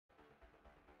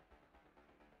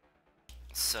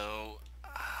So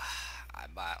I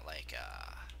bought like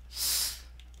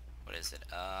what is it?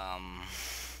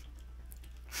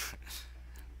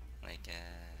 Like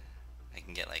I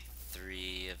can get like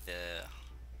three of the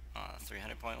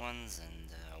 300 point ones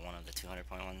and one of the 200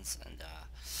 point ones, and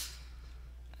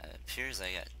it appears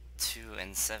I got two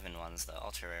and seven ones, the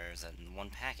ultra rares, in one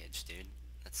package, dude.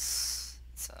 It's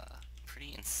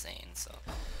pretty insane. So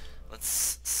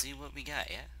let's see what we got.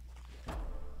 Yeah,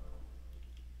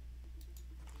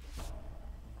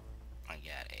 I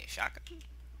got a shotgun,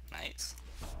 nice,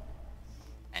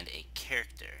 and a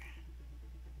character,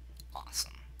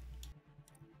 awesome.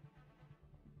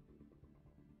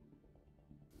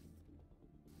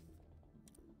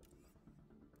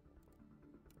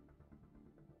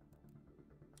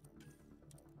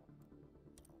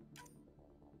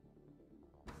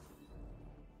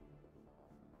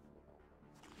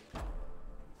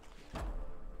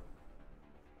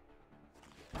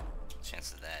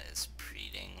 Chance of that is pretty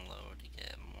dang low to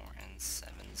get more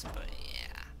N7s, but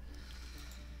yeah.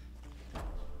 I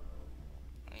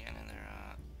got another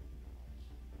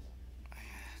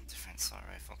different assault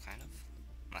rifle, kind of.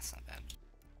 That's not bad.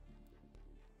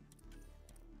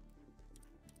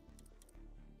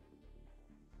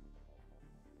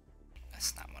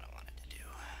 That's not what I wanted to do.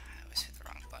 I always hit the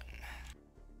wrong button.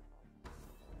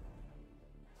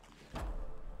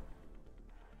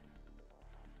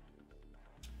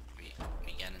 We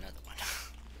we got another one.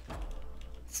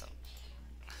 So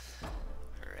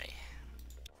hooray!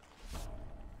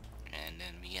 And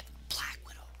then we get the Black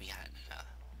Widow. We got a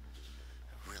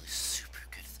really super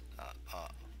good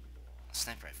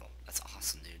sniper rifle. That's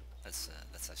awesome, dude. That's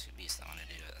actually a beast. I want to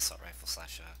do assault rifle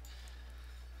slash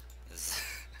is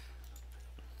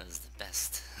is the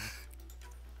best.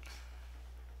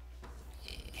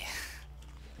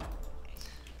 Yeah.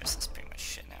 Rest is pretty much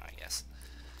shit now, I guess.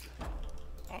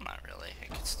 Well, not really. I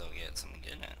could still get something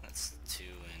good in it. That's two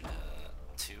and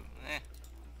two.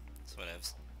 It's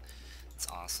whatevs. It's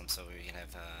awesome. So we can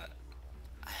have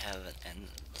I have an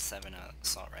N7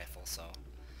 assault rifle, so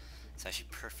it's actually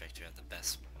perfect. You have the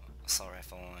best assault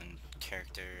rifle and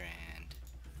character, and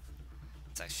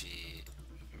it's actually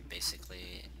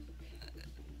basically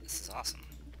this is awesome.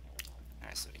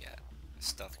 Alright, so we got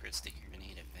Stealth Grid Sticker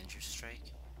Grenade, Avenger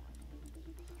Strike.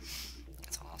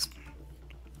 That's awesome.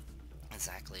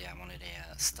 Exactly, I wanted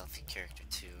a stealthy character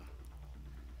too.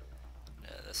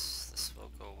 This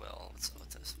will go well. What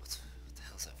the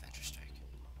hell's Avenger Strike?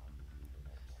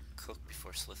 Cook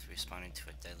before swiftly responding to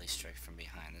a deadly strike from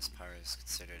behind. This power is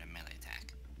considered a melee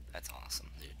attack. That's awesome,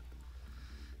 dude.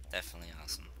 Definitely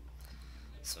awesome.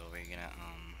 So we're gonna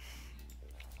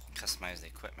customize the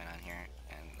equipment on here,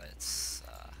 and let's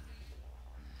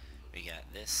we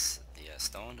got this, the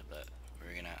stoned, but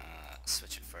we're gonna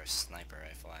switch it for a sniper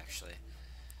rifle actually,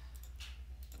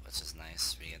 which is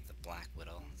nice. We get the Black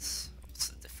Widow. What's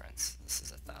the difference? This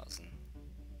is 1,000,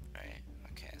 right?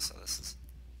 Okay, so this is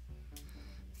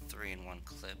 3-in-1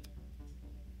 clip.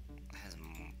 It has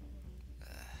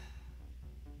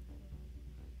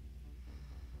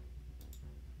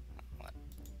what?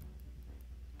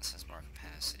 This has more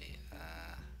capacity.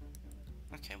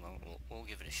 Okay, well, we'll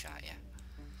give it a shot, yeah.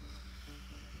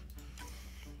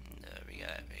 And, we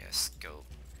got a scope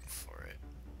for it.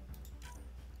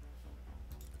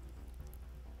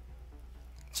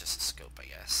 Just a scope, I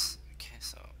guess. Okay,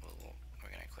 so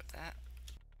we're gonna equip that.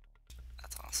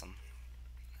 That's awesome.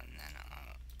 And then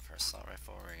for assault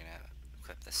rifle, we're gonna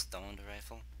equip the stoned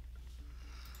rifle,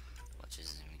 which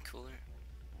is even cooler.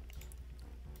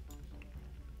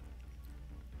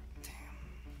 Damn.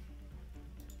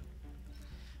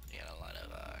 We got a lot of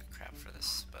crap for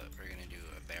this, but we're gonna do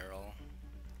a barrel.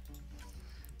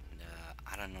 And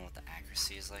I don't know what the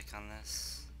accuracy is like on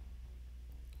this.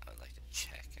 I would like to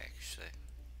check actually.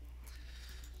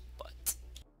 But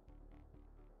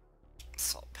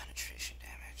assault penetration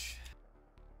damage.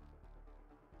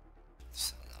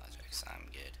 So logics, I'm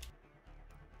good.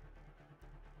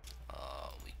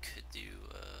 We could do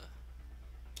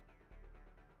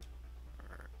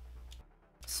or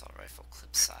assault rifle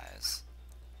clip size,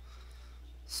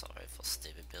 assault rifle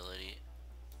stability.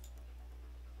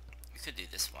 We could do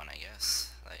this one, I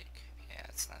guess. Like, yeah,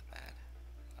 it's not bad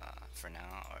for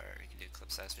now. Or we could do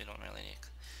clip size. We don't really need.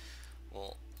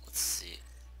 Well, let's see.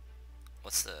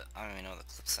 What's the? I don't even know the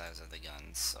clip size of the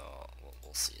gun, so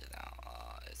we'll see it now.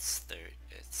 It's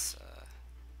 360.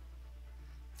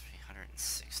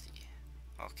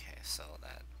 Okay, so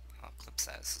that clip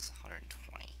size is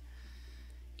 120.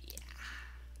 Yeah.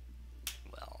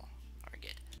 Well, we're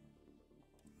good.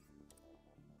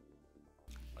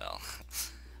 Well,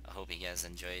 I hope you guys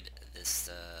enjoyed this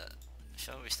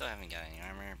We still haven't got any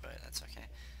armor, but that's okay.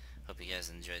 Hope you guys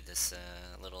enjoyed this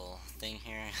little thing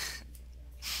here.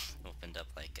 Opened up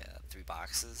like 3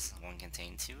 boxes. One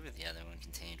contained 2, the other one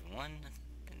contained 1,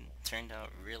 and turned out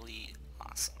really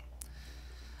awesome.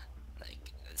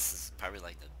 Like, this is probably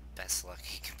like the best luck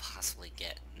you can possibly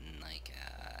get in like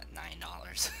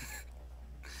 $9.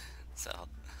 So,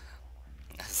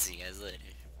 I'll see you guys later.